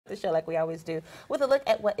the show like we always do with a look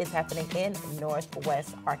at what is happening in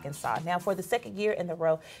Northwest Arkansas. Now, for the second year in a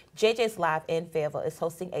row, JJ's Live in Fayetteville is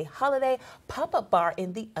hosting a holiday pop-up bar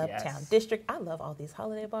in the Uptown District. I love all these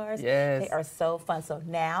holiday bars. Yes. They are so fun. So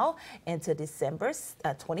now into December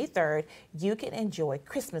 23rd, you can enjoy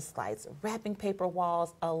Christmas lights, wrapping paper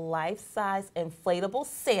walls, a life-size inflatable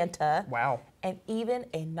Santa. Wow. And even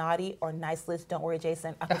a naughty or nice list. Don't worry,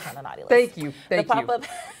 Jason, I put you on the naughty list. Thank you. Thank the pop-up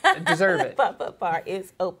Deserve it. The pop-up bar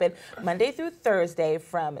is open Monday through Thursday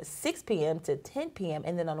from 6 p.m. to 10 p.m.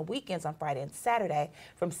 and then on the weekends on Friday and Saturday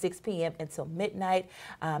from 6 p.m. until midnight.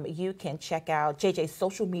 You can check out JJ's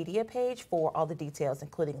social media page for all the details,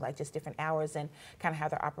 including like just different hours and kind of how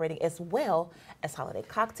they're operating, as well as holiday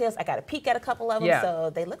cocktails. I got a peek at a couple of them,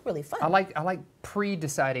 so they look really fun. I like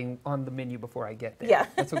pre-deciding on the menu before I get there. Yeah.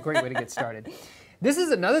 That's a great way to get started. This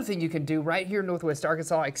is another thing you can do right here in Northwest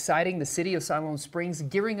Arkansas, exciting the city of Siloam Springs,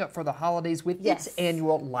 gearing up for the holidays with its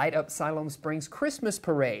annual Light Up Siloam Springs Christmas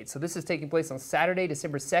Parade. So this is taking place on Saturday,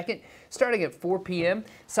 December 2nd, starting at 4 p.m.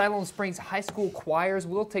 Siloam Springs High School choirs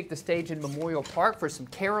will take the stage in Memorial Park for some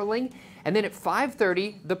caroling. And then at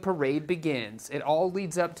 5:30, the parade begins. It all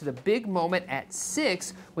leads up to the big moment at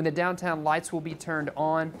 6 when the downtown lights will be turned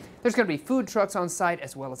on. There's going to be food trucks on site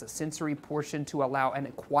as well as a sensory portion to allow a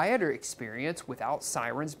quieter experience without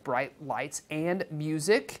sirens, bright lights, and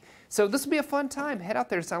music. So this will be a fun time. Head out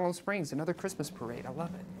there to Siloam Springs, another Christmas parade. I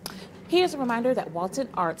love it. Here's a reminder that Walton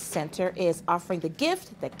Arts Center is offering the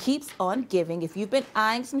gift that keeps on giving. If you've been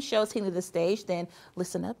eyeing some shows hitting the stage, then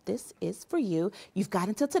listen up. This is for you. You've got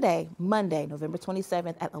until today, Monday, November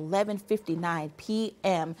 27th at 11:59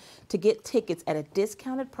 p.m. to get tickets at a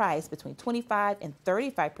discounted price between 25 and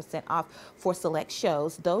 35% off for select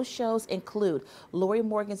shows. Those shows include Lori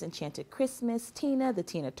Morgan's Enchanted Christmas, Tina, the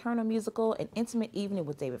Tina Turner musical, An Intimate Evening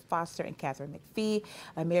with David Foster and Catherine McPhee,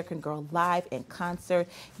 American Girl Live in Concert,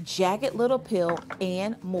 Jagged Little Pill,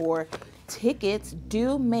 and more. Tickets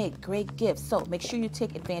do make great gifts, so make sure you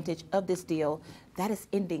take advantage of this deal that is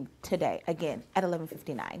ending today, again, at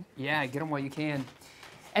 11:59. Yeah, get them while you can.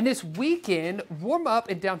 And this weekend, warm up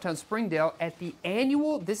in downtown Springdale at the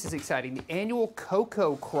annual, this is exciting, the annual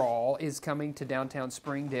Cocoa Crawl is coming to downtown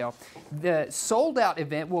Springdale. The sold-out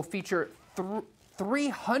event will feature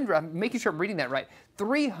 300, I'm making sure I'm reading that right,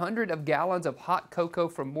 300 of gallons of hot cocoa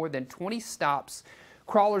from more than 20 stops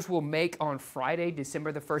crawlers will make on Friday,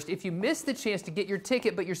 December the 1st. If you missed the chance to get your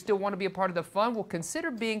ticket, but you still want to be a part of the fun, well,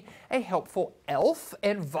 consider being a helpful elf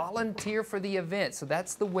and volunteer for the event. So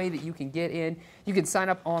that's the way that you can get in. You can sign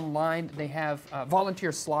up online. They have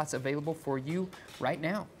volunteer slots available for you right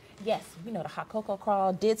now. Yes, you know, the hot cocoa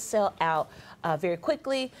crawl did sell out very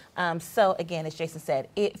quickly. So again, as Jason said,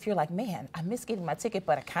 if you're like, man, I miss getting my ticket,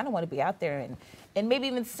 but I kind of want to be out there and maybe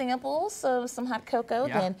even sample some hot cocoa,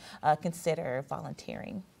 then consider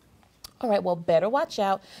volunteering. All right, well, better watch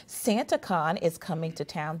out. SantaCon is coming to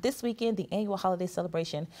town this weekend, the annual holiday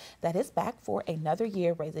celebration that is back for another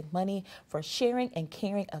year, raising money for sharing and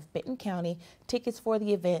caring of Benton County. Tickets for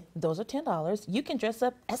the event, those are $10. You can dress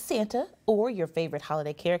up as Santa or your favorite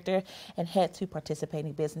holiday character and head to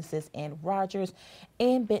participating businesses in Rogers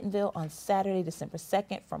and Bentonville on Saturday, December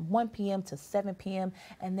 2nd from 1 p.m. to 7 p.m.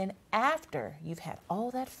 And then after you've had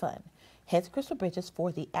all that fun, head to Crystal Bridges for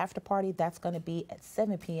the after party. That's going to be at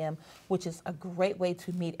 7 p.m., which is a great way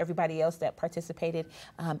to meet everybody else that participated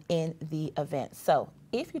in the event. So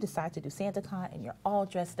if you decide to do SantaCon and you're all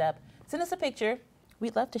dressed up, send us a picture.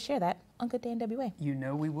 We'd love to share that on Good Day NWA. You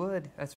know we would. That's